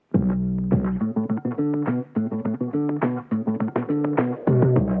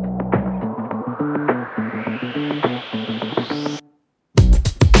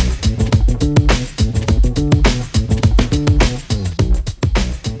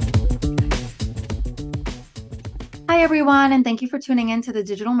Hi, everyone, and thank you for tuning in to the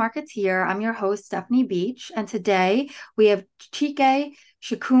Digital Marketeer. I'm your host, Stephanie Beach, and today we have Chike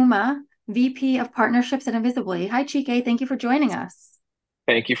Chukwuma, VP of Partnerships at Invisibly. Hi, Chike. Thank you for joining us.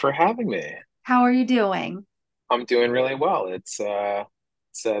 Thank you for having me. How are you doing? I'm doing really well. The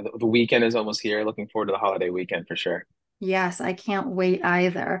weekend is almost here. Looking forward to the holiday weekend for sure. Yes, I can't wait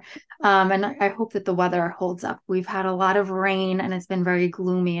either. And I hope that the weather holds up. We've had a lot of rain and it's been very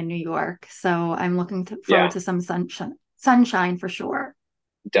gloomy in New York. So I'm forward Yeah, to some sunshine for sure.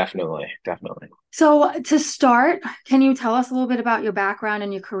 definitely, definitely. So to start, can you tell us a little bit about your background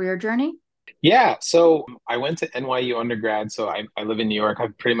and your career journey? Yeah, so I went to NYU undergrad, so I live in New York.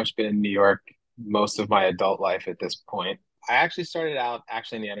 I've pretty much been in New York most of my adult life at this point. I actually started out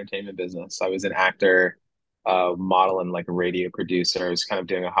actually in the entertainment business. I was an actor, model, and like a radio producer. I was kind of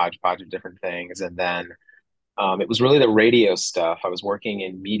doing a hodgepodge of different things, and then it was really the radio stuff. I was working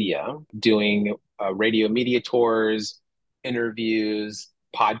in media, doing radio media tours, interviews,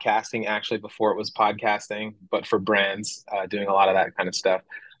 podcasting actually before it was podcasting, but for brands, doing a lot of that kind of stuff.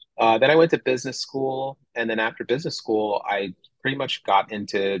 Then I went to business school, and then after business school, I pretty much got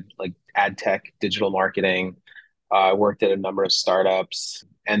into like ad tech, digital marketing. I worked at a number of startups,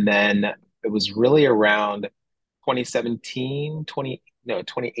 and then it was really around 2017, 20, no,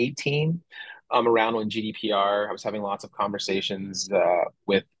 2018, around when GDPR, I was having lots of conversations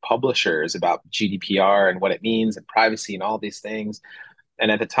with publishers about GDPR and what it means and privacy and all these things.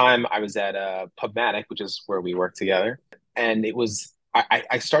 And at the time, I was at PubMatic, which is where we work together. And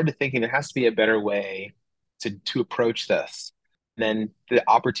I started thinking there has to be a better way to approach this. And then the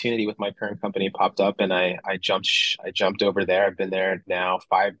opportunity with my current company popped up, and I jumped over there. I've been there now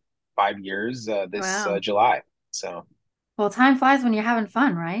five years this Wow. July. So Well, time flies when you're having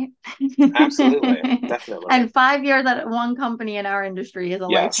fun, right? absolutely, definitely. And 5 years at one company in our industry is a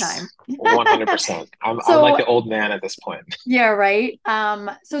Yes, lifetime. 100%. I'm like So, the old man at this point. yeah, right.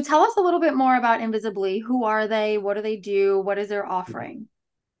 So tell us a little bit more about Invisibly. Who are they? What do they do? What is their offering?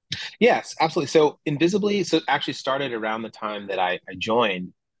 Yes, absolutely. So Invisibly, so it actually started around the time that I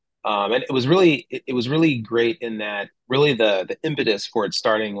joined. And it was really great in that really the impetus for it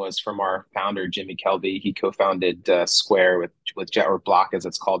starting was from our founder Jimmy Kelby. He co-founded Square with Jack, or Block as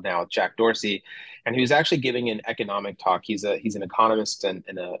it's called now, with Jack Dorsey, and he was actually giving an economic talk. He's an economist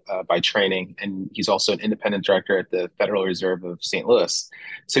by training, and he's also an independent director at the Federal Reserve of St. Louis.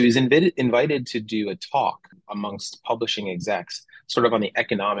 So he was invited to do a talk amongst publishing execs, sort of on the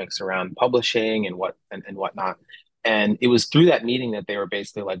economics around publishing and whatnot. And it was through that meeting that they were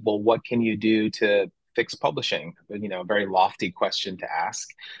basically like, well, what can you do to fix publishing? You know, a very lofty question to ask.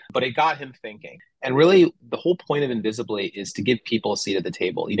 But it got him thinking. And really, the whole point of Invisibly is to give people a seat at the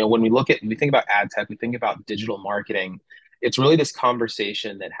table. You know, when we think about ad tech, we think about digital marketing. It's really this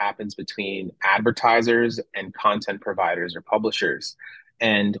conversation that happens between advertisers and content providers or publishers.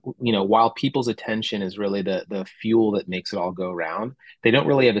 And you know, while people's attention is really the fuel that makes it all go round, they don't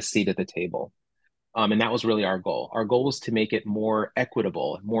really have a seat at the table. And that was really our goal. Our goal was to make it more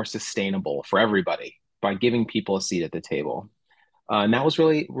equitable, more sustainable for everybody by giving people a seat at the table. And that was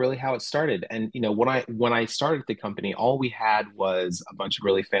really how it started. And you know, when I started the company, all we had was a bunch of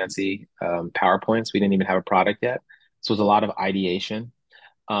really fancy PowerPoints. We didn't even have a product yet, so it was a lot of ideation.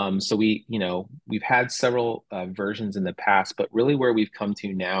 So we've had several versions in the past, but really where we've come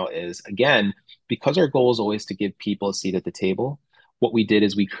to now is, again, because our goal is always to give people a seat at the table. What we did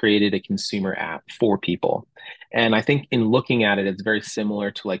is we created a consumer app for people, and I think in looking at it, it's very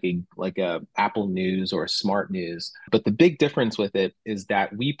similar to like a Apple News or a Smart News. But the big difference with it is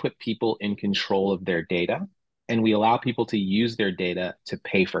that we put people in control of their data, and we allow people to use their data to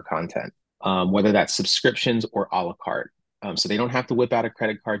pay for content, whether that's subscriptions or a la carte. So they don't have to whip out a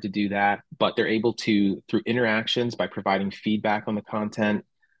credit card to do that, but they're able to, through interactions, by providing feedback on the content,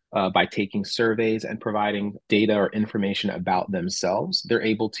 by taking surveys and providing data or information about themselves, they're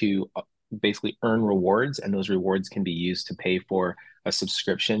able to basically earn rewards, and those rewards can be used to pay for a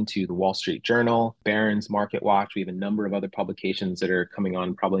subscription to the Wall Street Journal, Barron's, Market Watch. We have a number of other publications that are coming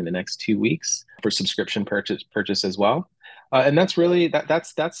on probably in the next 2 weeks for subscription purchase as well. And that's really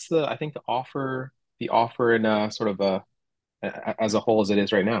that's the I think the offer in sort of a as a whole as it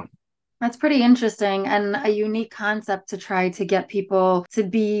is right now. That's pretty interesting and a unique concept to try to get people to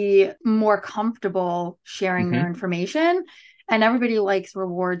be more comfortable sharing their Hmm. information. And everybody likes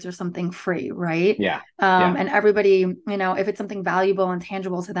rewards or something free, right? Yeah, yeah, And everybody, if it's something valuable and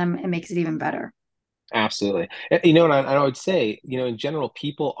tangible to them, it makes it even better. absolutely. You know, and I would say, you know, in general,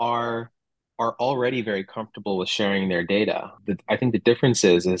 people are already very comfortable with sharing their data. I think the difference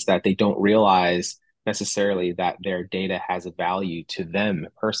is that they don't realize necessarily that their data has a value to them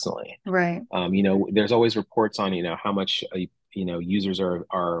personally. Right. There's always reports on, how much, users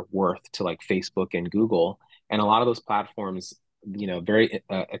are worth to like Facebook and Google. And a lot of those platforms, very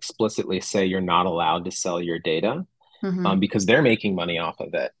explicitly say you're not allowed to sell your data Hmm. because they're making money off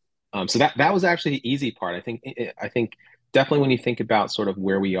of it. So that was actually the easy part. I think definitely when you think about sort of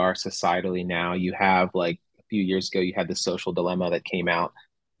where we are societally now, you have like a few years ago, you had the social dilemma that came out.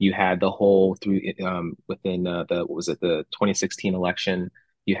 You had the whole through within the what was it, the 2016 election.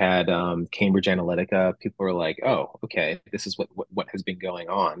 You had Cambridge Analytica. People were like, "Oh, okay, this is what has been going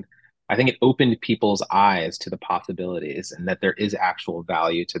on." I think it opened people's eyes to the possibilities and that there is actual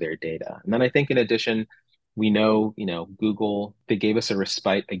value to their data. And then I think in addition, we know, Google, they gave us a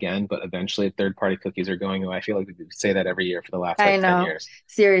respite again, but eventually third-party cookies are going away. I feel like we say that every year for the last I like 10 know. years.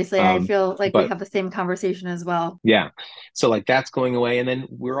 Seriously, I Um, feel like we but have the same conversation as well. yeah, so like that's going away. And then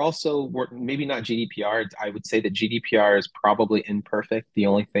we're maybe not GDPR. I would say that GDPR is probably imperfect. The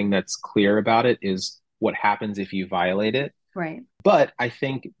only thing that's clear about it is what happens if you violate it. Right. But I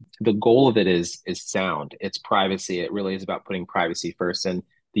think the goal of it is sound. It's privacy. It really is about putting privacy first. And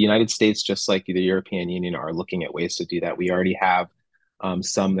the United States, just like the European Union, are looking at ways to do that. We already have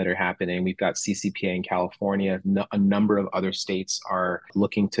some that are happening. We've got CCPA in California. A number of other states are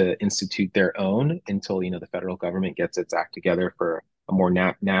looking to institute their own until the federal government gets its act together for a more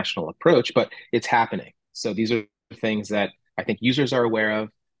national approach. But it's happening. So these are things that I think users are aware of,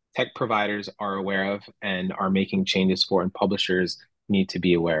 tech providers are aware of, and are making changes for, and publishers need to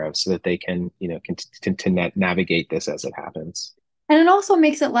be aware of so that they can navigate this as it happens. And it also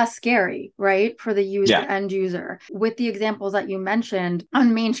makes it less scary, right, for the Yeah. end user. With the examples that you mentioned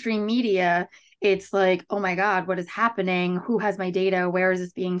on mainstream media, it's like, oh my God, what is happening? Who has my data? Where is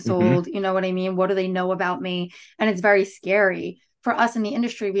this being Hmm. sold? You know what I mean? What do they know about me? And it's very scary. For us in the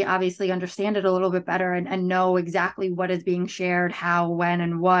industry, we obviously understand it a little bit better and know exactly what is being shared, how, when,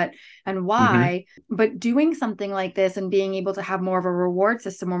 and what, and Hmm. why. But doing something like this and being able to have more of a reward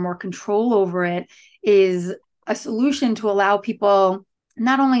system or more control over it is a solution to allow people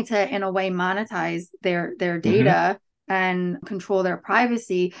not only to in a way monetize their Hmm. data and control their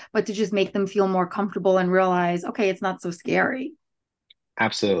privacy, but to just make them feel more comfortable and realize, okay, it's not so scary.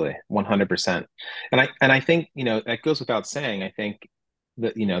 Absolutely, 100%. And I think, that goes without saying. I think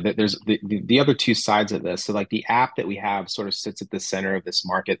that, that there's the other two sides of this. So like the app that we have sort of sits at the center of this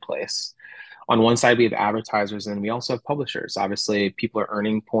marketplace. On one side, we have advertisers, and we also have publishers. Obviously, people are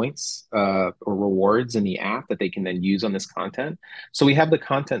earning points or rewards in the app that they can then use on this content. So we have the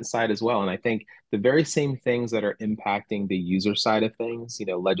content side as well. And I think the very same things that are impacting the user side of things,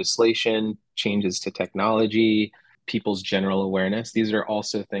 legislation, changes to technology, people's general awareness, these are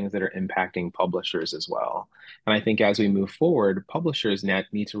also things that are impacting publishers as well. And I think as we move forward, publishers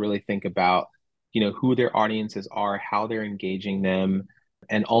need to really think about, who their audiences are, how they're engaging them,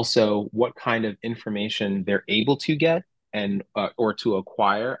 and also what kind of information they're able to get and or to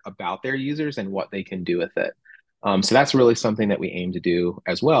acquire about their users and what they can do with it. So that's really something that we aim to do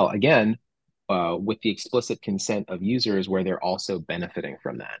as well. Again, with the explicit consent of users, where they're also benefiting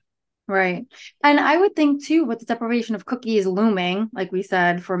from that. Right. And I would think too, with the separation of cookies looming, like we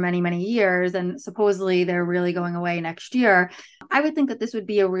said, for many, many years, and supposedly they're really going away next year, I would think that this would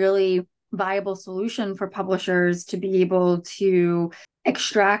be a really viable solution for publishers to be able to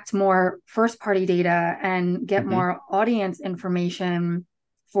extract more first party data and get Hmm. more audience information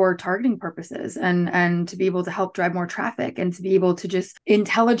for targeting purposes and to be able to help drive more traffic and to be able to just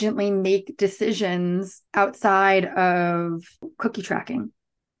intelligently make decisions outside of cookie tracking.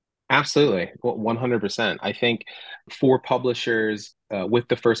 Absolutely, 100%. I think for publishers with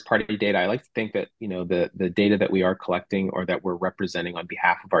the first party data, I like to think that the data that we are collecting or that we're representing on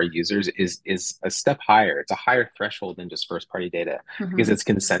behalf of our users is a step higher. It's a higher threshold than just first party data because Mhm. it's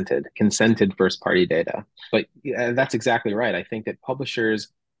consented first party data. But yeah, that's exactly right. I think that publishers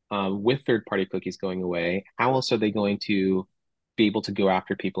with third party cookies going away, how else are they going to be able to go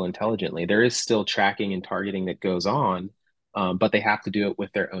after people intelligently? There is still tracking and targeting that goes on, but they have to do it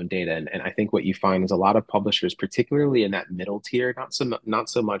with their own data. And I think what you find is a lot of publishers, particularly in that middle tier, not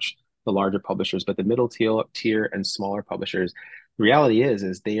so much the larger publishers, but the middle tier and smaller publishers. The reality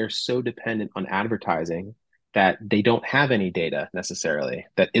is they are so dependent on advertising that they don't have any data necessarily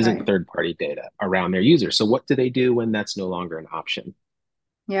that isn't Right. third party data around their users. So what do they do when that's no longer an option?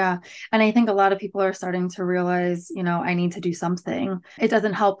 Yeah. And I think a lot of people are starting to realize, I need to do something. It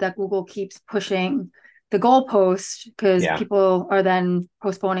doesn't help that Google keeps pushing the goalpost because Yeah. people are then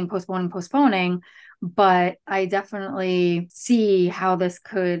postponing, postponing, postponing. But I definitely see how this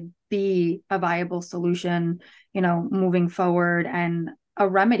could be a viable solution, moving forward. And a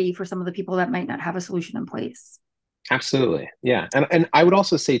remedy for some of the people that might not have a solution in place. Absolutely. Yeah. And I would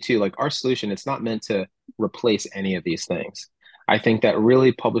also say too, like our solution, it's not meant to replace any of these things. I think that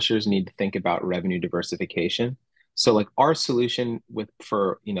really publishers need to think about revenue diversification. So like our solution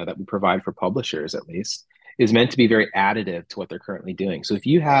that we provide for publishers at least is meant to be very additive to what they're currently doing. So if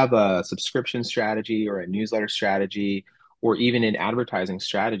you have a subscription strategy or a newsletter strategy or even an advertising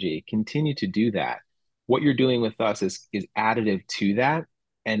strategy, continue to do that. What you're doing with us is additive to that,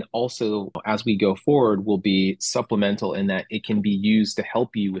 and also as we go forward will be supplemental in that it can be used to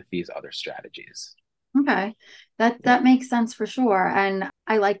help you with these other strategies. Okay. That Yeah, that makes sense for sure. And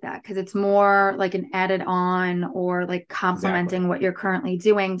I like that because it's more like an added on or like exactly. complementing what you're currently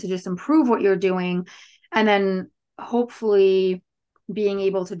doing to just improve what you're doing. And then hopefully being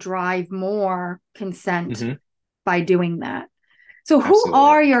able to drive more consent Hmm. by doing that. So who Absolutely.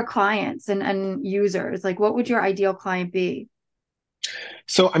 are your clients and users? Like what would your ideal client be?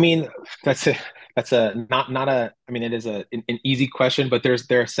 So, I mean, that's a not a I mean, it is an easy question, but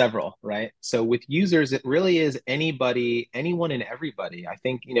there are several, right? So with users, it really is anybody, anyone and everybody. I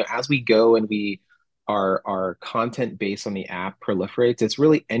think, as we go and our content base on the app proliferates, it's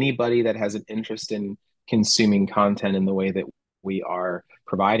really anybody that has an interest in consuming content in the way that we are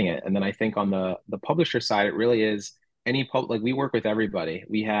providing it. And then I think on the publisher side, it really is like we work with everybody.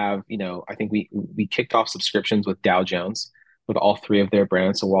 We have, I think we kicked off subscriptions with Dow Jones with all three of their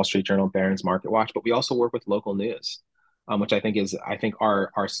brands, so Wall Street Journal, Barron's, MarketWatch. But we also work with local news, which I think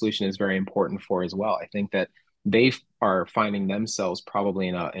our solution is very important for as well. I think that they are finding themselves probably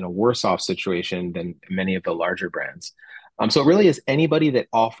in a worse off situation than many of the larger brands. So it really is anybody that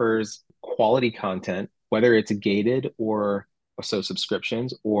offers quality content, whether it's gated or so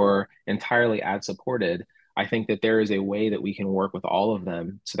subscriptions or entirely ad supported. I think that there is a way that we can work with all of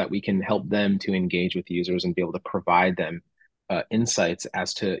them so that we can help them to engage with users and be able to provide them insights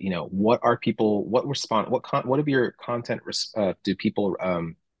as to what are people what respond what of your content do people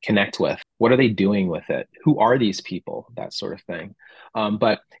connect with, what are they doing with it, who are these people, that sort of thing.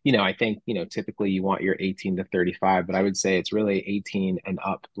 But I think typically you want your 18 to 35, but I would say it's really 18 and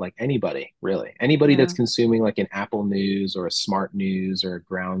up, like anybody Yeah. that's consuming like an Apple News or a Smart News or a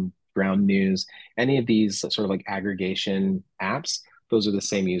ground news, any of these sort of like aggregation apps. Those are the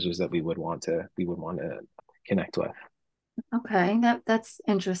same users that we would want to connect with. Okay, that's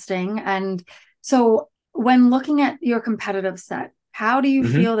interesting. And so when looking at your competitive set, how do you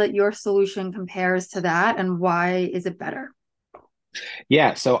Mhm. feel that your solution compares to that and why is it better?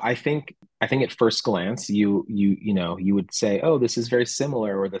 Yeah, so I think at first glance you would say, oh, this is very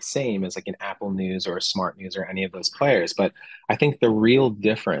similar or the same as like an Apple News or a Smart News or any of those players. But I think the real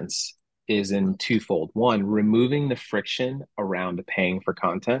difference is in twofold. One, removing the friction around paying for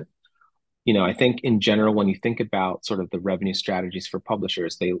content. I think in general, when you think about sort of the revenue strategies for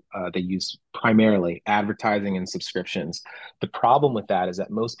publishers, they use primarily advertising and subscriptions. The problem with that is that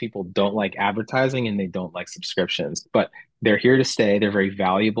most people don't like advertising and they don't like subscriptions, but they're here to stay. They're very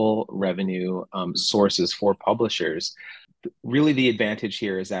valuable revenue sources for publishers. Really, the advantage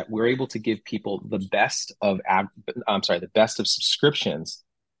here is that we're able to give people the best of subscriptions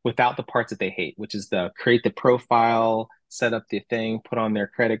without the parts that they hate, which is the create the profile, set up the thing, put on their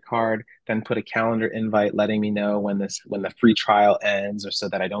credit card, then put a calendar invite letting me know when the free trial ends, or so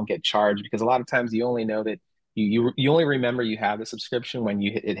that I don't get charged. Because a lot of times you only know that you only remember you have the subscription when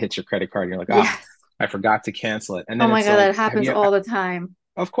it hits your credit card. And you're like, ah, Yes. I forgot to cancel it. And Oh then my it's God, that like, have happens you? all the time.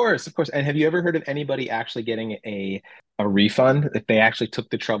 Of course, of course. And have you ever heard of anybody actually getting a refund if they actually took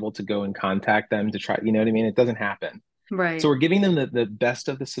the trouble to go and contact them to try? You know what I mean? It doesn't happen. So Right. we're giving them the best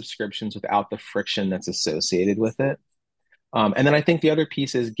of the subscriptions without the friction that's associated with it. And then I think the other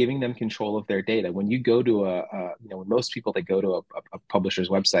piece is giving them control of their data. When you go to when most people that go to a publisher's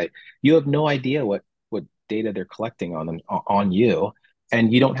website, you have no idea what data they're collecting on you,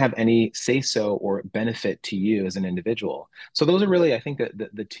 and you don't have any say so or benefit to you as an individual. So those are really, I think,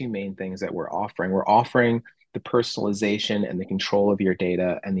 the two main things that we're offering. We're offering the personalization and the control of your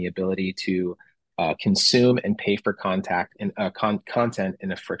data and the ability to consume and pay for content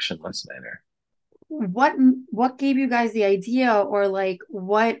in a frictionless manner. What what gave you guys the idea or like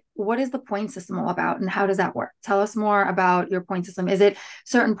what is the point system all about and how does that work? Tell us more about your point system. Is it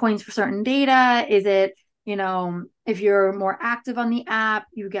certain points for certain data? Is it, if you're more active on the app,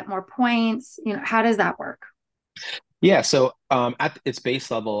 you get more points? How does that work? Yeah, so at its base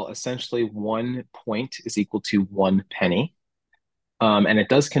level, essentially 1 point is equal to 1 penny. And it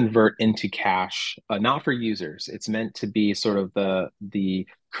does convert into cash, not for users. It's meant to be sort of the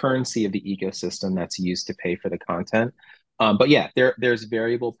currency of the ecosystem that's used to pay for the content. But yeah, there's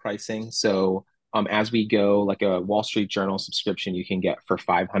variable pricing. So As we go, like a Wall Street Journal subscription, you can get for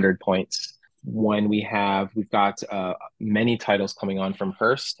 500 points. We've got many titles coming on from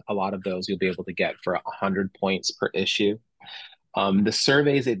Hearst. A lot of those you'll be able to get for 100 points per issue. The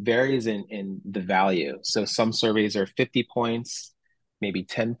surveys, it varies in the value. So some surveys are 50 points, maybe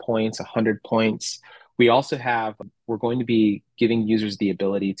 10 points, 100 points. We're going to be giving users the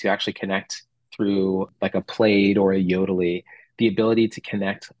ability to actually connect through like a Plaid or a Yodely, the ability to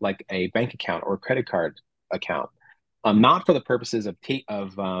connect like a bank account or a credit card account. Not for the purposes of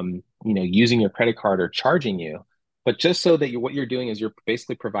using your credit card or charging you, but just so that what you're doing is you're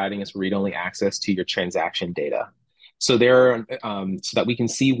basically providing us read-only access to your transaction data. So so that we can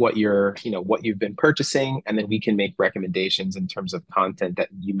see what what you've been purchasing, and then we can make recommendations in terms of content that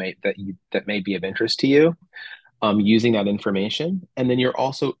may be of interest to you, using that information. And then you're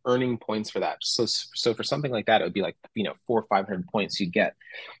also earning points for that. So for something like that, it would be like, 400 or 500 points you get.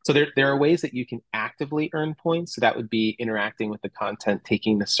 So there are ways that you can actively earn points. So that would be interacting with the content,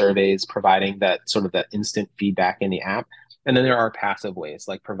 taking the surveys, providing that sort of that instant feedback in the app. And then there are passive ways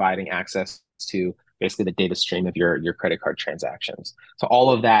like providing access to basically the data stream of your credit card transactions. So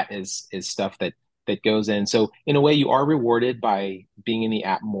all of that is stuff that goes in. So in a way, you are rewarded by being in the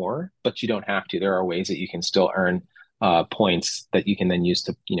app more, but you don't have to. There are ways that you can still earn points that you can then use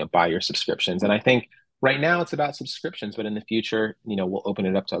to buy your subscriptions. And I think right now it's about subscriptions, but in the future, we'll open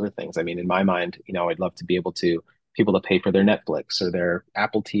it up to other things. I mean, in my mind, I'd love to be able to people to pay for their Netflix or their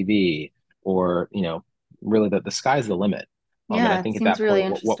Apple TV, or really the sky's the limit. And I Yeah, it think at seems that really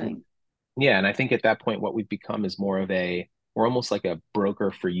point, interesting. yeah, and I think at that point, what we've become is we're almost like a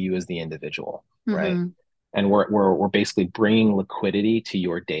broker for you as the individual, right? Hmm. And we're basically bringing liquidity to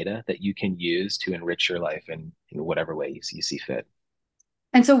your data that you can use to enrich your life in whatever way you see fit.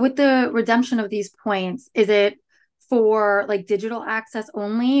 And so with the redemption of these points, is it for like digital access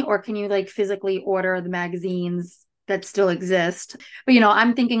only, or can you like physically order the magazines that still exist? But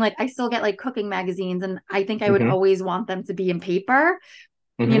I'm thinking like I still get like cooking magazines, and I think I would Hmm. always want them to be in paper,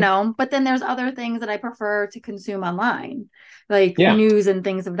 Hmm. but then there's other things that I prefer to consume online, like Yeah. news and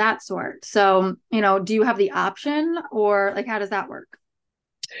things of that sort. So, do you have the option, or like how does that work?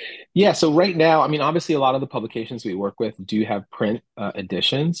 Yeah, so right now, I mean, obviously, a lot of the publications we work with do have print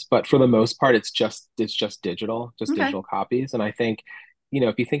editions, but for the most part, it's just Okay. digital copies. And I think,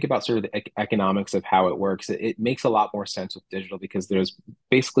 if you think about sort of the economics of how it works, it makes a lot more sense with digital because there's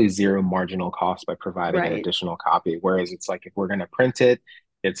basically zero marginal cost by providing an Right. additional copy. Whereas it's like if we're going to print it,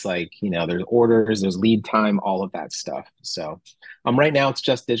 it's like, there's orders, there's lead time, all of that stuff. So, right now it's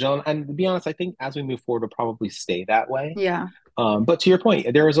just digital, and to be honest, I think as we move forward, it'll probably stay that way. Yeah. But to your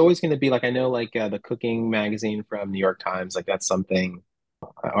point, there is always going to be like I know like the cooking magazine from New York Times, like that's something,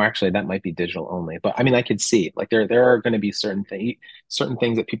 or actually that might be digital only. But I mean, I could see like there are going to be certain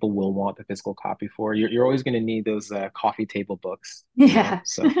things that people will want the physical copy for. You're always going to need those coffee table books, Yeah.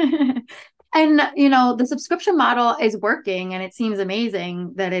 So And, the subscription model is working and it seems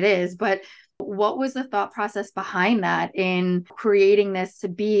amazing that it is, but what was the thought process behind that in creating this to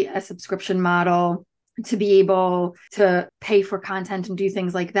be a subscription model, to be able to pay for content and do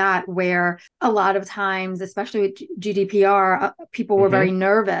things like that, where a lot of times, especially with GDPR, people were very hmm.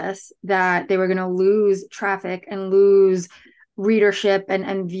 nervous that they were going to lose traffic and lose readership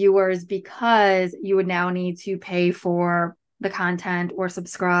and viewers because you would now need to pay for the content or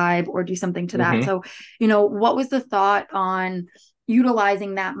subscribe or do something to that. Hmm. So, what was the thought on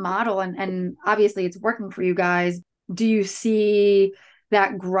utilizing that model? And obviously it's working for you guys. Do you see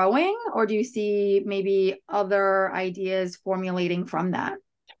that growing, or do you see maybe other ideas formulating from that?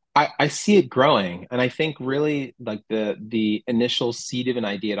 I see it growing, and I think really like the initial seed of an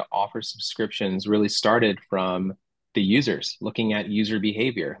idea to offer subscriptions really started from the users looking at user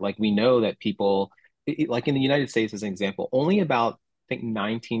behavior. Like we know that people, like in the United States as an example, only about I think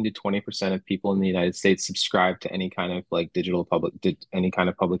 19 to 20% of people in the United States subscribe to any kind of like any kind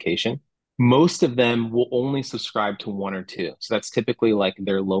of publication. Most of them will only subscribe to one or two. So that's typically like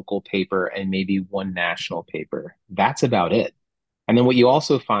their local paper and maybe one national paper. That's about it. And then what you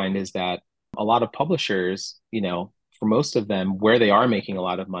also find is that a lot of publishers, for most of them, where they are making a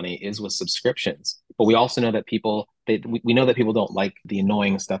lot of money is with subscriptions. But we also know that we know that people don't like the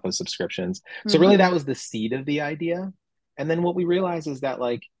annoying stuff of subscriptions. So really Mm-hmm. that was the seed of the idea. And then what we realized is that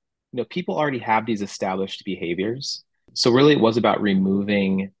like, people already have these established behaviors. So really it was about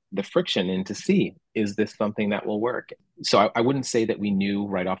removing the friction and to see, is this something that will work? So I wouldn't say that we knew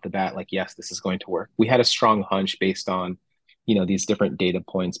right off the bat, like, yes, this is going to work. We had a strong hunch based on these different data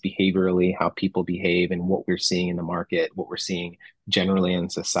points behaviorally, how people behave and what we're seeing in the market, what we're seeing generally in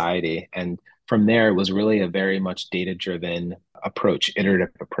society. And from there, it was really a very much data driven approach, iterative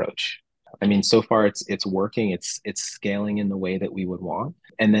approach. I mean, so far it's working. It's scaling in the way that we would want.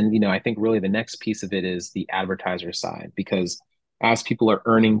 And then, I think really the next piece of it is the advertiser side, because as people are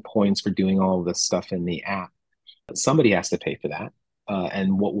earning points for doing all of this stuff in the app, somebody has to pay for that.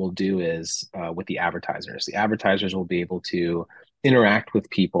 And what we'll do is with the advertisers will be able to interact with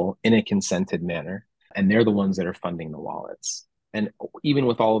people in a consented manner, and they're the ones that are funding the wallets. And even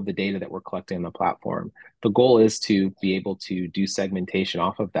with all of the data that we're collecting on the platform, the goal is to be able to do segmentation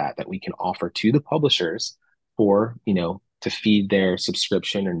off of that we can offer to the publishers for, to feed their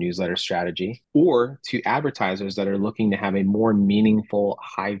subscription or newsletter strategy, or to advertisers that are looking to have a more meaningful,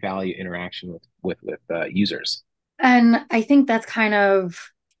 high value interaction with users. And I think that's kind of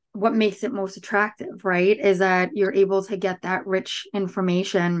what makes it most attractive, right? Is that you're able to get that rich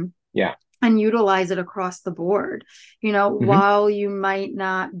information Yeah. and utilize it across the board. Hmm. While you might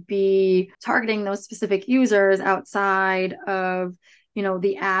not be targeting those specific users outside of,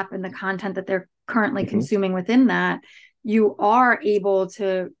 the app and the content that they're currently Hmm. consuming within that, you are able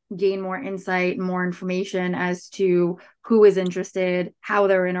to gain more insight and more information as to who is interested, how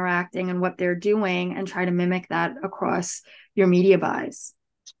they're interacting, and what they're doing, and try to mimic that across your media buys.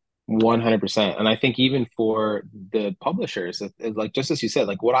 100%. And I think even for the publishers, like just as you said,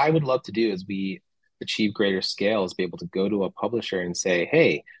 like what I would love to do as we achieve greater scale is be able to go to a publisher and say,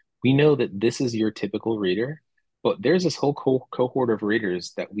 hey, we know that this is your typical reader, but there's this whole cohort of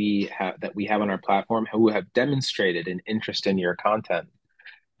readers that we have on our platform who have demonstrated an interest in your content.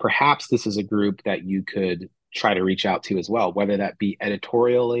 Perhaps this is a group that you could try to reach out to as well, whether that be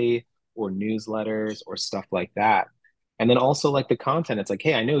editorially or newsletters or stuff like that. And then also like the content, it's like,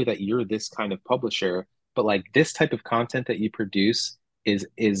 hey, I know that you're this kind of publisher, but like this type of content that you produce is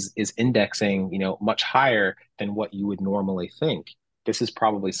indexing, much higher than what you would normally think. This is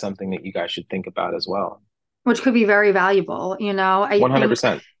probably something that you guys should think about as well. Which could be very valuable. I think,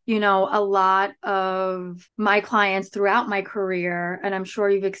 100%. a lot of my clients throughout my career, and I'm sure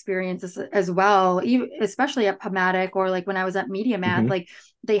you've experienced this as well, especially at Pomatic or like when I was at Media Math, Hmm. like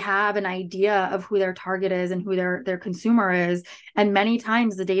they have an idea of who their target is and who their consumer is. And many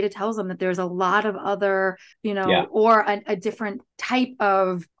times the data tells them that there's a lot of other, Yeah. or a different type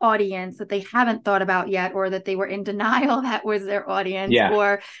of audience that they haven't thought about yet, or that they were in denial that was their audience, Yeah.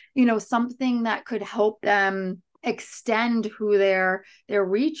 or something that could help them extend who their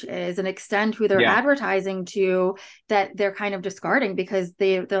reach is and extend who they're Yeah. advertising to, that they're kind of discarding because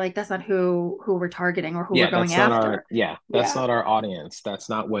they're like, that's not who we're targeting or who we're Yeah, going after. that's Yeah. not our audience. That's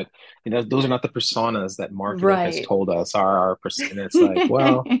not what, those are not the personas that marketing has Right. told us are and it's like,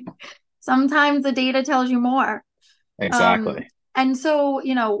 well, Sometimes the data tells you more. Um, exactly. and so,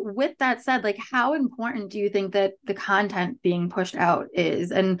 with that said, like how important do you think that the content being pushed out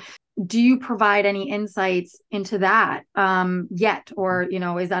is? And do you provide any insights into that yet? Or,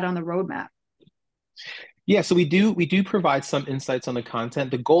 is that on the roadmap? Yeah, so we do provide some insights on the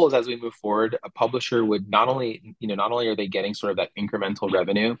content. The goal is as we move forward, a publisher would not only are they getting sort of that incremental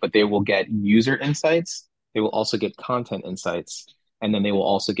revenue, but they will get user insights. They will also get content insights, and then they will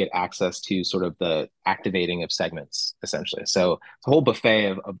also get access to sort of the activating of segments, essentially. So it's a whole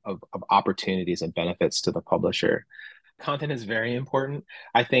buffet of opportunities and benefits to the publisher. Content is very important.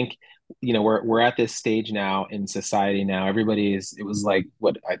 I think, we're at this stage now in society now. It was like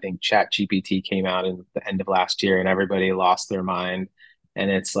what I think Chat GPT came out in the end of last year and everybody lost their mind.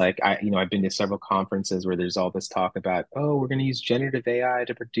 And it's like I've been to several conferences where there's all this talk about, oh, we're going to use generative AI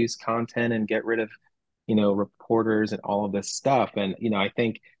to produce content and get rid of, reporters and all of this stuff. And, I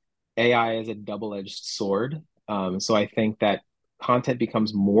think AI is a double-edged sword. So I think that content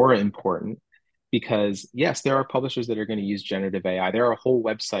becomes more important because yes, there are publishers that are going to use generative AI. There are whole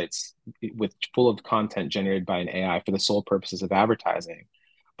websites with full of content generated by an AI for the sole purposes of advertising.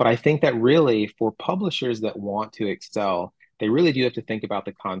 But I think that really for publishers that want to excel, they really do have to think about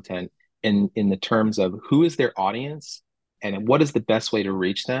the content in the terms of who is their audience and what is the best way to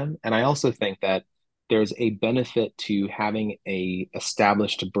reach them. And I also think that there's a benefit to having a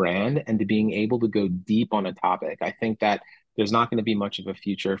established brand and to being able to go deep on a topic. I think that there's not going to be much of a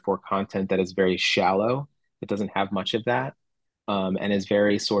future for content that is very shallow. It doesn't have much of that, and is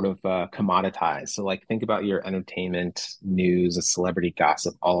very sort of commoditized. So, like, think about your entertainment, news, celebrity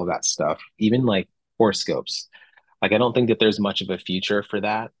gossip, all of that stuff, even like horoscopes. Like, I don't think that there's much of a future for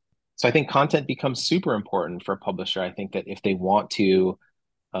that. So, I think content becomes super important for a publisher. I think that if they want to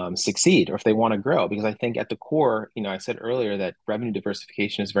succeed or if they want to grow, because I think at the core, I said earlier that revenue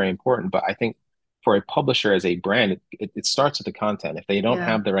diversification is very important, but I think for a publisher as a brand, it starts with the content. If they don't Yeah.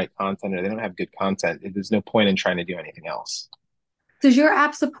 have the right content or they don't have good content, there's no point in trying to do anything else. Does your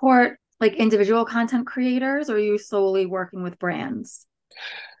app support like individual content creators, or are you solely working with brands?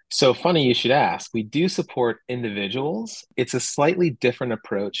 So funny you should ask. We do support individuals. It's a slightly different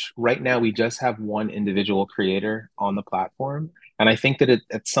approach. Right now, we just have one individual creator on the platform. And I think that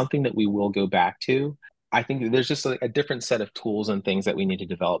it's something that we will go back to. I think that there's just a different set of tools and things that we need to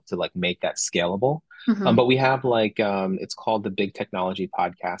develop to like make that scalable. Hmm. But we have like it's called the Big Technology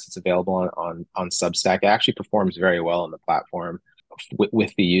Podcast. It's available on Substack. It actually performs very well on the platform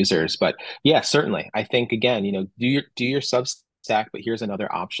with the users. But yeah, certainly. I think again, do your Substack, but here's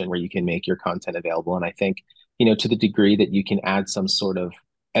another option where you can make your content available. And I think, to the degree that you can add some sort of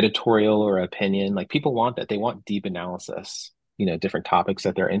editorial or opinion, like people want that. They want deep analysis, different topics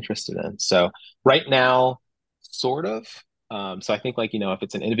that they're interested in. So right now, sort of. So I think like, if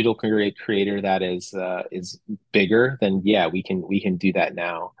it's an individual creator that is bigger, then yeah, we can do that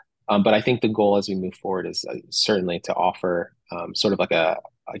now. But I think the goal as we move forward is certainly to offer sort of like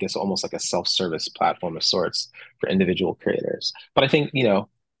I guess almost like a self-service platform of sorts for individual creators. But I think,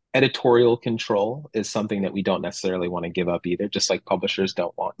 editorial control is something that we don't necessarily want to give up either, just like publishers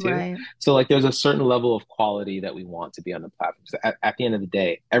don't want to. Right. So like there's a certain level of quality that we want to be on the platform. So at the end of the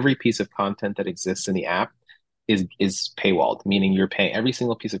day, every piece of content that exists in the app is paywalled, meaning you're paying every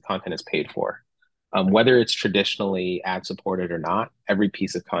single piece of content is paid for. Whether it's traditionally ad supported or not, every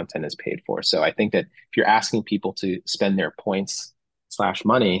piece of content is paid for. So I think that if you're asking people to spend their points slash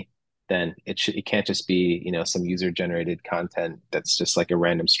money, then it can't just be some user generated content that's just like a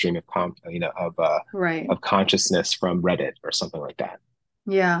random stream of Right. of consciousness from Reddit or something like that.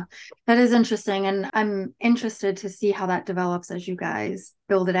 Yeah, that is interesting. And I'm interested to see how that develops as you guys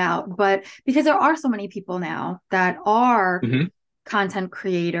build it out. But because there are so many people now that are Hmm. content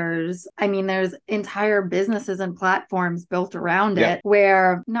creators, I mean, there's entire businesses and platforms built around Yeah, it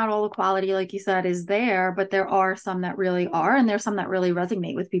where not all the quality, like you said, is there, but there are some that really are, and there's some that really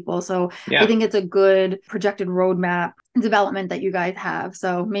resonate with people. So I yeah, think it's a good projected roadmap development that you guys have.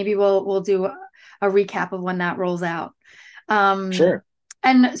 So maybe we'll do a recap of when that rolls out. Um, sure.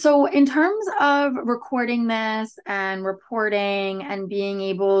 and so, in terms of recording this and reporting and being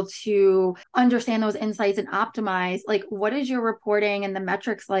able to understand those insights and optimize, like what is your reporting and the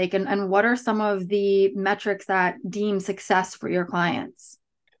metrics like? And what are some of the metrics that deem success for your clients?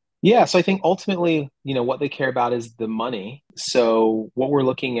 Yeah, so I think ultimately, what they care about is the money. So what we're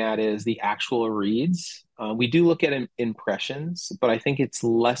looking at is the actual reads. We do look at impressions, but I think it's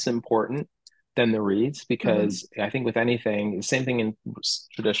less important than the reads Hmm. because I think with anything, the same thing in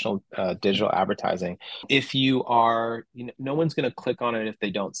traditional digital advertising. If you are, no one's going to click on it if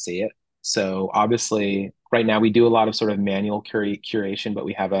they don't see it. So obviously, right now we do a lot of sort of manual curation, but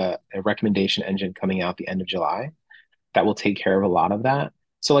we have a recommendation engine coming out the end of July that will take care of a lot of that.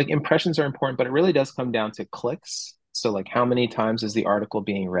 So like impressions are important, but it really does come down to clicks. So like how many times is the article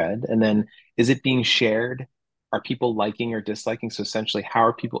being read? And then is it being shared? Are people liking or disliking? So essentially, how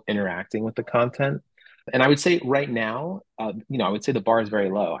are people interacting with the content? And I would say right now, I would say the bar is very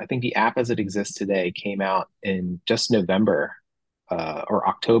low. I think the app as it exists today came out in just November or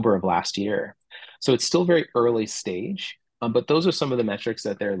October of last year. So it's still very early stage. But those are some of the metrics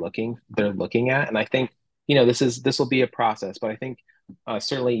that they're looking at. And I think this will be a process, but I think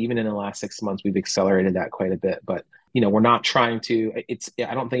certainly even in the last 6 months we've accelerated that quite a bit. But we're not trying to.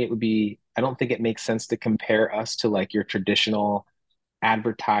 I don't think it makes sense to compare us to like your traditional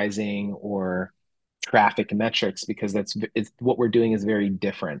advertising or traffic metrics because it's what we're doing is very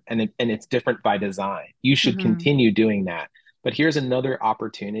different and it's different by design. You should Hmm. continue doing that. But here's another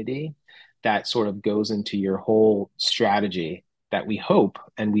opportunity that sort of goes into your whole strategy that we hope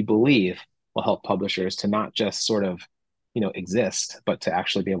and we believe will help publishers to not just sort of, exist, but to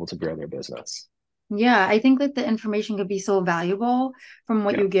actually be able to grow their business. Yeah, I think that the information could be so valuable from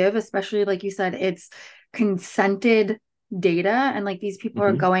what Yeah. you give, especially like you said, it's consented data. And like these people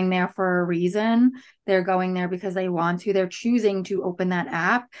are Hmm. going there for a reason. They're going there because they want to. They're choosing to open that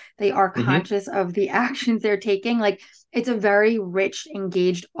app. They are Hmm. conscious of the actions they're taking. Like it's a very rich,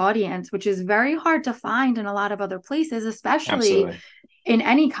 engaged audience, which is very hard to find in a lot of other places, especially Absolutely. in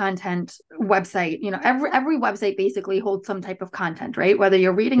any content website. Every website basically holds some type of content, right? Whether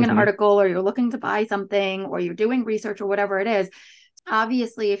you're reading an Hmm. article or you're looking to buy something or you're doing research or whatever it is.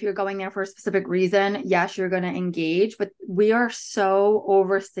 Obviously, if you're going there for a specific reason, yes, you're going to engage, but we are so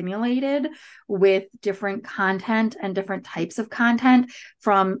overstimulated with different content and different types of content,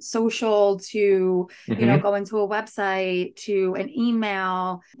 from social to Hmm. going to a website to an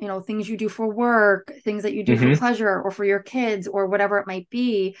email, things you do for work, things that you do for Hmm. pleasure or for your kids or whatever it might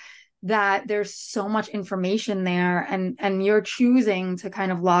be, that there's so much information there, and you're choosing to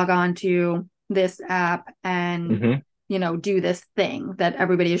kind of log on to this app and Hmm. do this thing that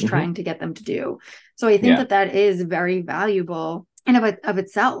everybody is Hmm. trying to get them to do. So I think Yeah. that that is very valuable. in of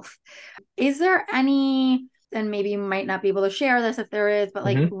itself. Is there any, and maybe you might not be able to share this if there is, but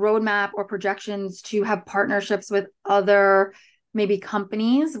like Hmm. roadmap or projections to have partnerships with other maybe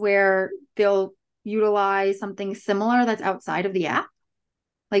companies where they'll utilize something similar that's outside of the app?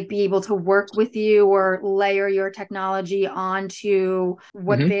 Like be able to work with you or layer your technology onto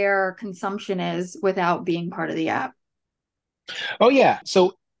what Hmm. their consumption is without being part of the app. Oh yeah.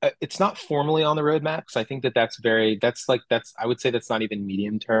 So it's not formally on the roadmap because I think that that's I would say that's not even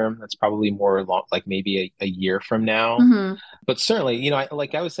medium term. That's probably more long, like maybe a year from now. Mm-hmm. But certainly,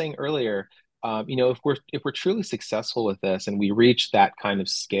 like I was saying earlier, if we're truly successful with this and we reach that kind of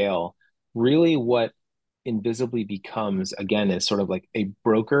scale, really what Invisibly becomes again is sort of like a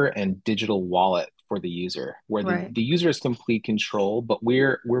broker and digital wallet for the user, where Right. the user is complete control, but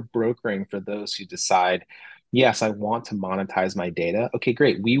we're brokering for those who decide, yes, I want to monetize my data. Okay,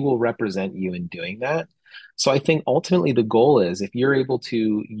 great. We will represent you in doing that. So I think ultimately the goal is if you're able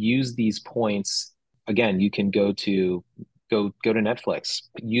to use these points, again, you can go to Netflix.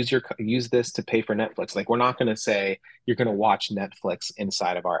 Use this to pay for Netflix. Like we're not going to say you're going to watch Netflix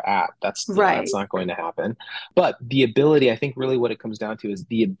inside of our app. That's Right. not going to happen. But the ability, I think really what it comes down to is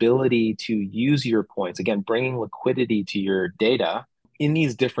the ability to use your points, again, bringing liquidity to your data in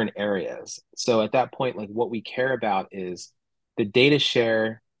these different areas. So at that point, like what we care about is the data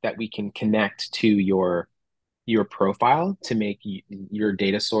share that we can connect to your profile to make your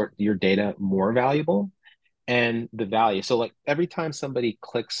data more valuable and the value. So like every time somebody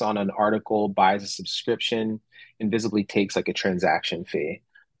clicks on an article, buys a subscription, Invisibly takes like a transaction fee.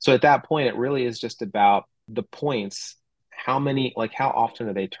 So at that point, it really is just about the points. How often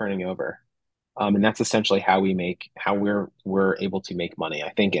are they turning over? And that's essentially how we're able to make money,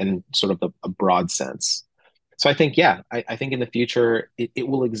 I think, in sort of a broad sense. So I think, yeah, I think in the future it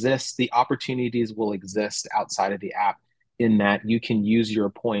will exist. The opportunities will exist outside of the app in that you can use your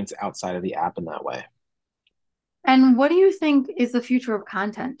points outside of the app in that way. And what do you think is the future of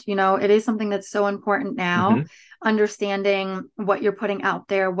content? It is something that's so important now, Hmm. understanding what you're putting out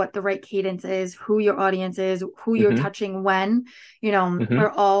there, what the right cadence is, who your audience is, who you're Hmm. touching when, Hmm. are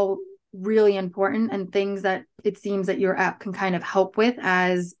all really important and things that it seems that your app can kind of help with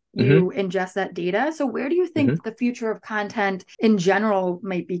as Hmm. you ingest that data. So where do you Hmm. think the future of content in general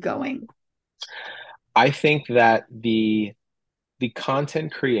might be going? I think that the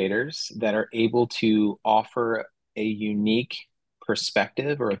content creators that are able to offer a unique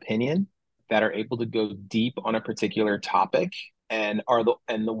perspective or opinion, that are able to go deep on a particular topic, and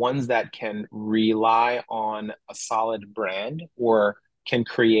the ones that can rely on a solid brand or can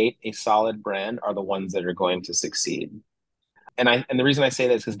create a solid brand are the ones that are going to succeed. And the reason I say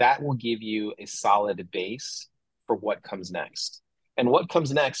that is because that will give you a solid base for what comes next. And what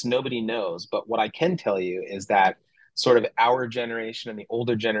comes next, nobody knows. But what I can tell you is that sort of our generation and the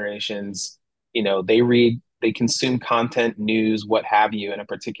older generations, they consume content, news, what have you, in a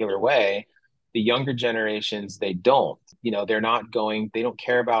particular way. The younger generations, they don't. They don't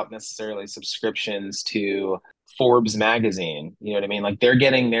care about necessarily subscriptions to Forbes magazine. You know what I mean? Like they're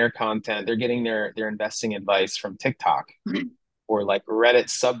getting their content, they're getting their investing advice from TikTok or like Reddit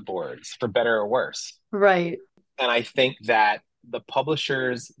subboards, for better or worse. Right. And I think that the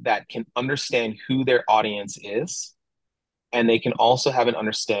publishers that can understand who their audience is, and they can also have an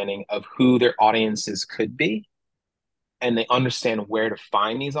understanding of who their audiences could be, and they understand where to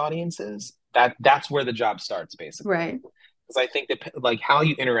find these audiences, that's where the job starts basically. Right. Because I think that like how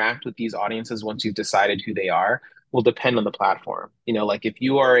you interact with these audiences once you've decided who they are will depend on the platform. Like if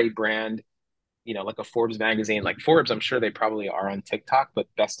you are a brand, like a Forbes magazine, like Forbes, I'm sure they probably are on TikTok, but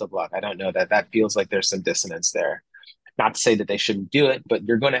best of luck. I don't know that feels like there's some dissonance there. Not to say that they shouldn't do it, but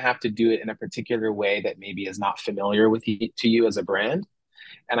you're going to have to do it in a particular way that maybe is not familiar to you as a brand.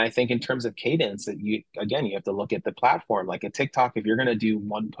 And I think in terms of cadence, that you have to look at the platform. Like a TikTok, if you're going to do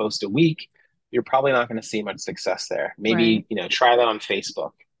one post a week, you're probably not going to see much success there. Right. Maybe, try that on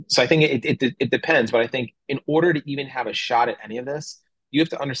Facebook. So I think it depends, but I think in order to even have a shot at any of this, you have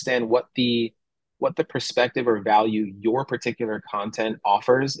to understand what the perspective or value your particular content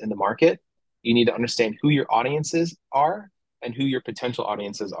offers in the market. You need to understand who your audiences are and who your potential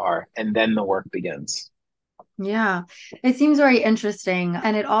audiences are, and then the work begins. Yeah, it seems very interesting.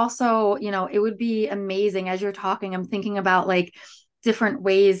 And it also, it would be amazing as you're talking. I'm thinking about like different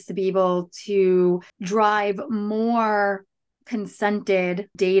ways to be able to drive more consented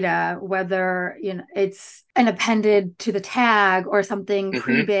data, whether, it's an appended to the tag or something hmm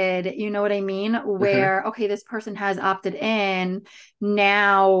pre-bid, you know what I mean? hmm Where, okay, this person has opted in.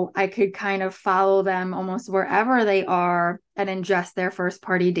 Now I could kind of follow them almost wherever they are and ingest their first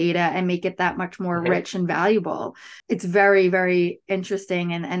party data and make it that much more hmm rich and valuable. It's very, very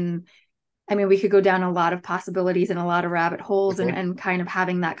interesting. And I mean, we could go down a lot of possibilities and a lot of rabbit holes, hmm and kind of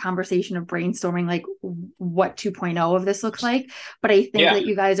having that conversation of brainstorming like what 2.0 of this looks like. But I think Yeah. that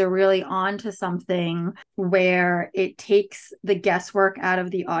you guys are really on to something where it takes the guesswork out of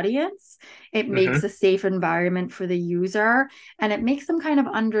the audience. It makes hmm a safe environment for the user, and it makes them kind of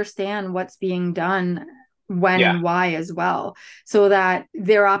understand what's being done when Yeah. and why as well, so that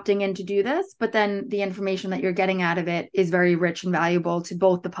they're opting in to do this, but then the information that you're getting out of it is very rich and valuable to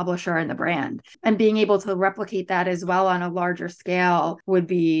both the publisher and the brand. And being able to replicate that as well on a larger scale would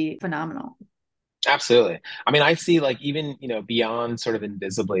be phenomenal. Absolutely. I mean, I see like even, beyond sort of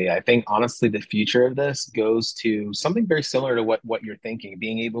invisibly, I think honestly the future of this goes to something very similar to what you're thinking,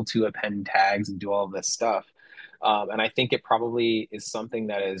 being able to append tags and do all of this stuff. And I think it probably is something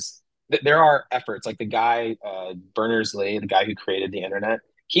that is there are efforts like the guy Berners-Lee, the guy who created the internet,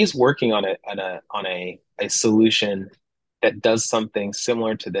 he's working on a solution that does something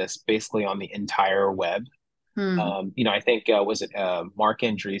similar to this basically on the entire web. Hmm. I think was it Mark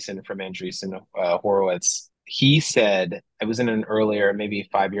Andreessen from Andreessen Horowitz. He said I was in an earlier, maybe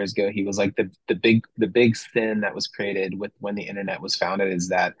 5 years ago. He was like the big sin that was created with when the internet was founded is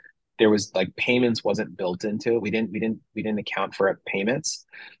that there was like payments wasn't built into it. We didn't account for payments.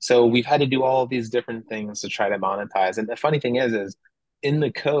 So we've had to do all of these different things to try to monetize. And the funny thing is in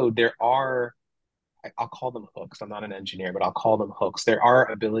the code there are I'll call them hooks. I'm not an engineer, but I'll call them hooks. There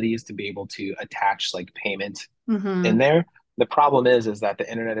are abilities to be able to attach like payment in Mm-hmm. there. The problem is that the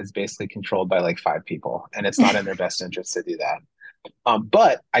internet is basically controlled by like five people, and it's not in their best interest to do that.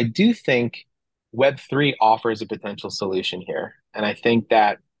 But I do think Web3 offers a potential solution here, and I think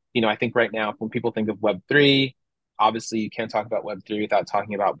that I think right now when people think of Web3, obviously you can't talk about Web3 without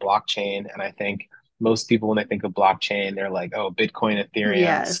talking about blockchain, and I think most people when they think of blockchain, they're like, oh, Bitcoin, Ethereum,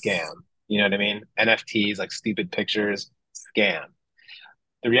 Yes. scam. You know what I mean? NFTs, like stupid pictures, scam.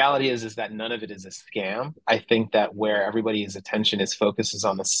 The reality is that none of it is a scam. I think that where everybody's attention is focuses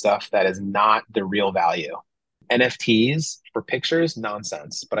on the stuff that is not the real value. NFTs for pictures,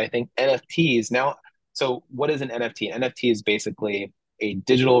 nonsense. But I think NFTs now, so what is an NFT? An NFT is basically a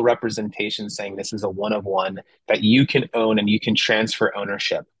digital representation saying this is a one of one that you can own and you can transfer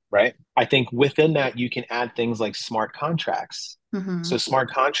ownership, right? I think within that, you can add things like smart contracts. Mm-hmm. So smart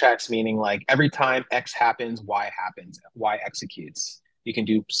contracts meaning like every time X happens, Y executes. You can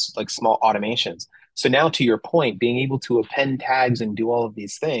do like small automations. So now to your point, being able to append tags and do all of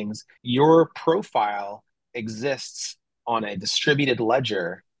these things, your profile exists on a distributed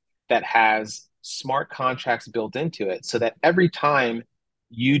ledger that has smart contracts built into it so that every time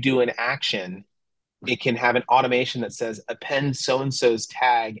you do an action, it can have an automation that says append so and so's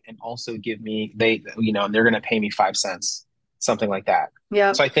tag and also give me and they're going to pay me 5 cents, something like that.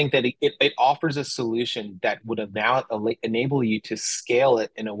 Yep. So I think that it offers a solution that would now enable you to scale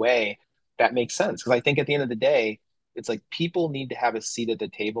it in a way that makes sense. Because I think at the end of the day, it's like people need to have a seat at the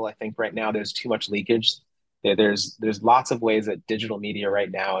table. I think right now there's too much leakage. There's lots of ways that digital media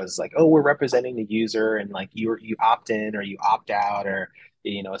right now is like, oh, we're representing the user and like you opt in or you opt out or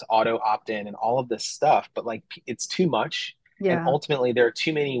it's auto opt in and all of this stuff, but like it's too much. And Yeah. ultimately, there are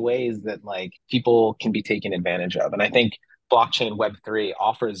too many ways that like people can be taken advantage of. And I think blockchain Web3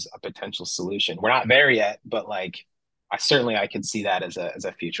 offers a potential solution. We're not there yet, but like I could see that as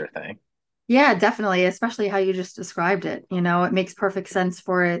a future thing. Yeah, definitely, especially how you just described it. It makes perfect sense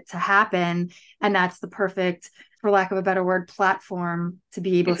for it to happen. And that's the perfect, for lack of a better word, platform to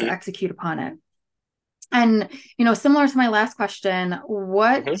be able to hmm execute upon it. And, similar to my last question,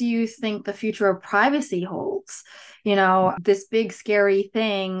 what hmm do you think the future of privacy holds? This big scary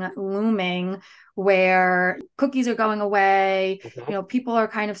thing looming where cookies are going away, hmm people are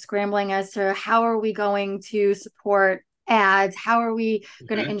kind of scrambling as to how are we going to support ads? How are we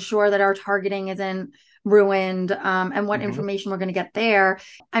going to hmm ensure that our targeting isn't ruined, and what hmm information we're going to get there?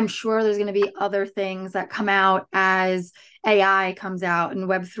 I'm sure there's going to be other things that come out as AI comes out and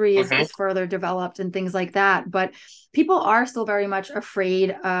Web3 hmm is further developed and things like that. But people are still very much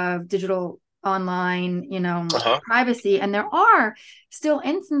afraid of digital online, Uh-huh. privacy. And there are still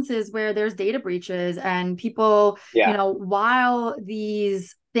instances where there's data breaches and people, Yeah. while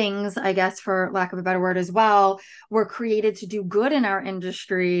these things, I guess, for lack of a better word as well, were created to do good in our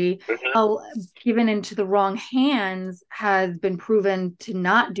industry, Mhm. uh, given into the wrong hands, has been proven to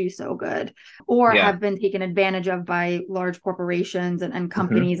not do so good or Yeah. have been taken advantage of by large corporations and Hmm.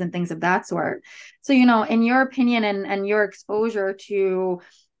 companies and things of that sort. So, in your opinion and your exposure to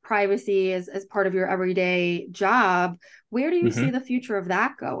privacy as part of your everyday job, where do you see Hmm. the future of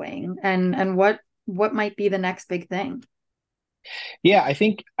that going, and what might be the next big thing? Yeah, I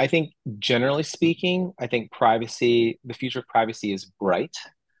think generally speaking, I think the future of privacy is bright.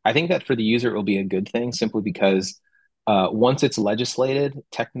 I think that for the user, it will be a good thing simply because once it's legislated,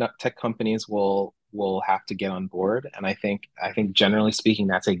 tech companies will have to get on board, and I think generally speaking,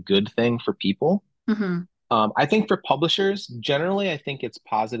 that's a good thing for people. Hmm. I think for publishers, generally, I think it's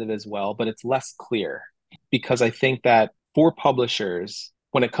positive as well, but it's less clear because I think that for publishers,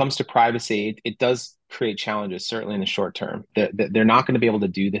 when it comes to privacy, it does create challenges, certainly in the short term. They're not going to be able to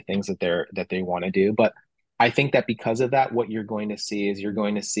do the things that they want to do. But I think that because of that, what you're going to see is you're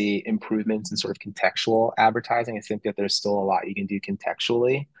going to see improvements in sort of contextual advertising. I think that there's still a lot you can do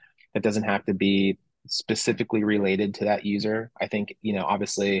contextually that doesn't have to be specifically related to that user. I think,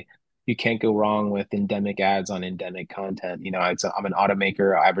 obviously you can't go wrong with endemic ads on endemic content. I'm an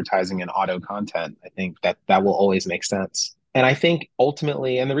automaker advertising an auto content. I think that will always make sense. And I think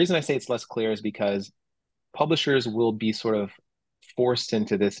ultimately, and the reason I say it's less clear is because publishers will be sort of forced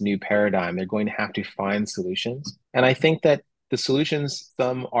into this new paradigm. They're going to have to find solutions. And I think that the solutions,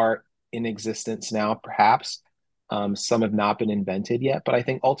 some are in existence now, perhaps. Some have not been invented yet, but I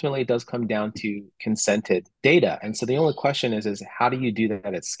think ultimately it does come down to consented data. And so the only question is how do you do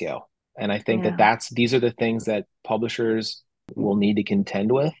that at scale? And I think that Yeah. these are the things that publishers will need to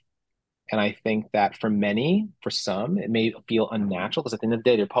contend with. And I think that for some, it may feel unnatural because at the end of the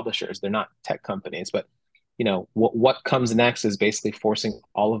day, they're publishers, they're not tech companies. But what comes next is basically forcing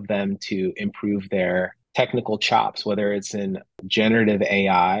all of them to improve their technical chops, whether it's in generative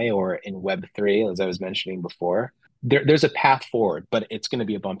AI or in Web3, as I was mentioning before. There's a path forward, but it's going to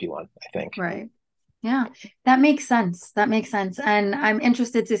be a bumpy one, I think. Right. Yeah, that makes sense. That makes sense. And I'm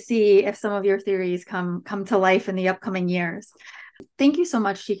interested to see if some of your theories come to life in the upcoming years. Thank you so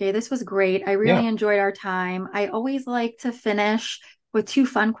much, Chike. This was great. I really Yeah. enjoyed our time. I always like to finish with two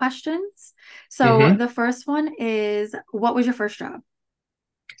fun questions. So Hmm. the first one is, what was your first job?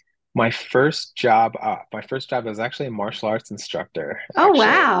 My first job was actually a martial arts instructor, Oh, actually.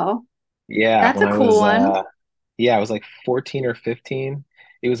 wow. Yeah, That's when a I cool was one. yeah, I was like 14 or 15.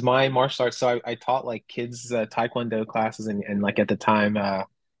 It was my martial arts. So I taught like kids taekwondo classes and like at the time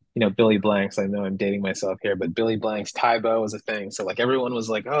Billy Blanks, I know I'm dating myself here, but Billy Blanks Taibo was a thing. So like everyone was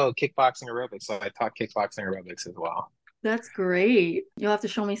like, "Oh, kickboxing aerobics." So I taught kickboxing aerobics as well. That's great. You'll have to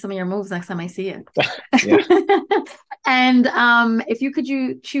show me some of your moves next time I see it. Yeah. And if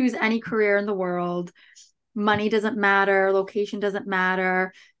you choose any career in the world, money doesn't matter, location doesn't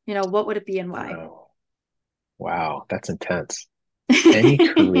matter, what would it be and why? Wow. Wow, that's intense. Any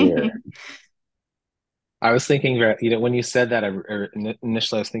career. I was thinking very, when you said that,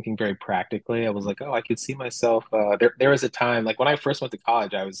 initially I was thinking very practically. I was like, oh, I could see myself. There was a time, like when I first went to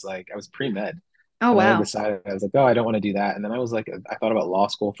college, I was pre-med, Oh, and I wow. decided I was like, oh, I don't want to do that. And then I thought about law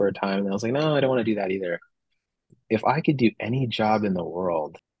school for a time, and I was like, no, I don't want to do that either. If I could do any job in the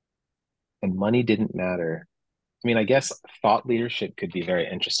world and money didn't matter, I mean, I guess thought leadership could be very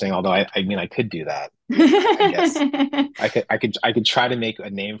interesting. Although I mean, I could do that. I mean, I guess I could try to make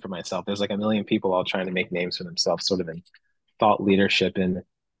a name for myself. There's like a million people all trying to make names for themselves, sort of in thought leadership in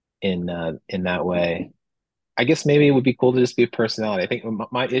that way. I guess maybe it would be cool to just be a personality. I think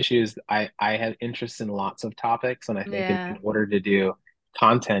my issue is I have interests in lots of topics, and I think in Yeah. order to do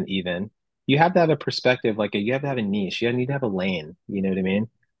content, even you have to have a perspective, like you have to have a niche. You need to have a lane. You know what I mean?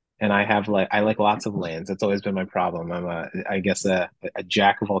 And I like lots of lanes. That's always been my problem. I guess a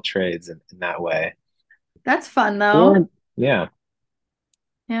jack of all trades in that way. That's fun though. Or yeah,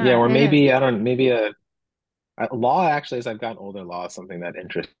 yeah, Yeah, or it is. maybe I don't maybe law actually, as I've gotten older, law is something that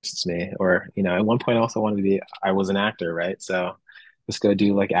interests me. Or, at one point also wanted to I was an actor, right? So just go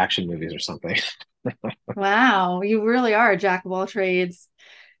do like action movies or something. Wow, you really are a jack of all trades.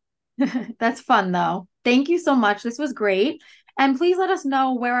 That's fun though. Thank you so much. This was great. And please let us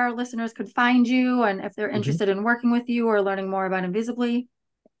know where our listeners could find you and if they're Mhm. interested in working with you or learning more about Invisibly.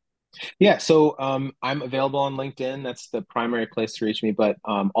 Yeah, so I'm available on LinkedIn. That's the primary place to reach me. But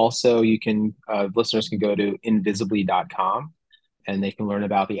also, listeners can go to invisibly.com and they can learn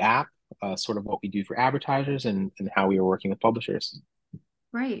about the app, sort of what we do for advertisers and how we are working with publishers.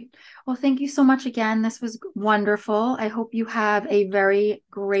 Great. Well, thank you so much again. This was wonderful. I hope you have a very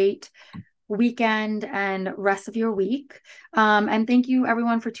great weekend and rest of your week. And thank you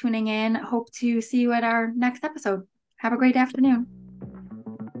everyone for tuning in. Hope to see you at our next episode. Have a great afternoon.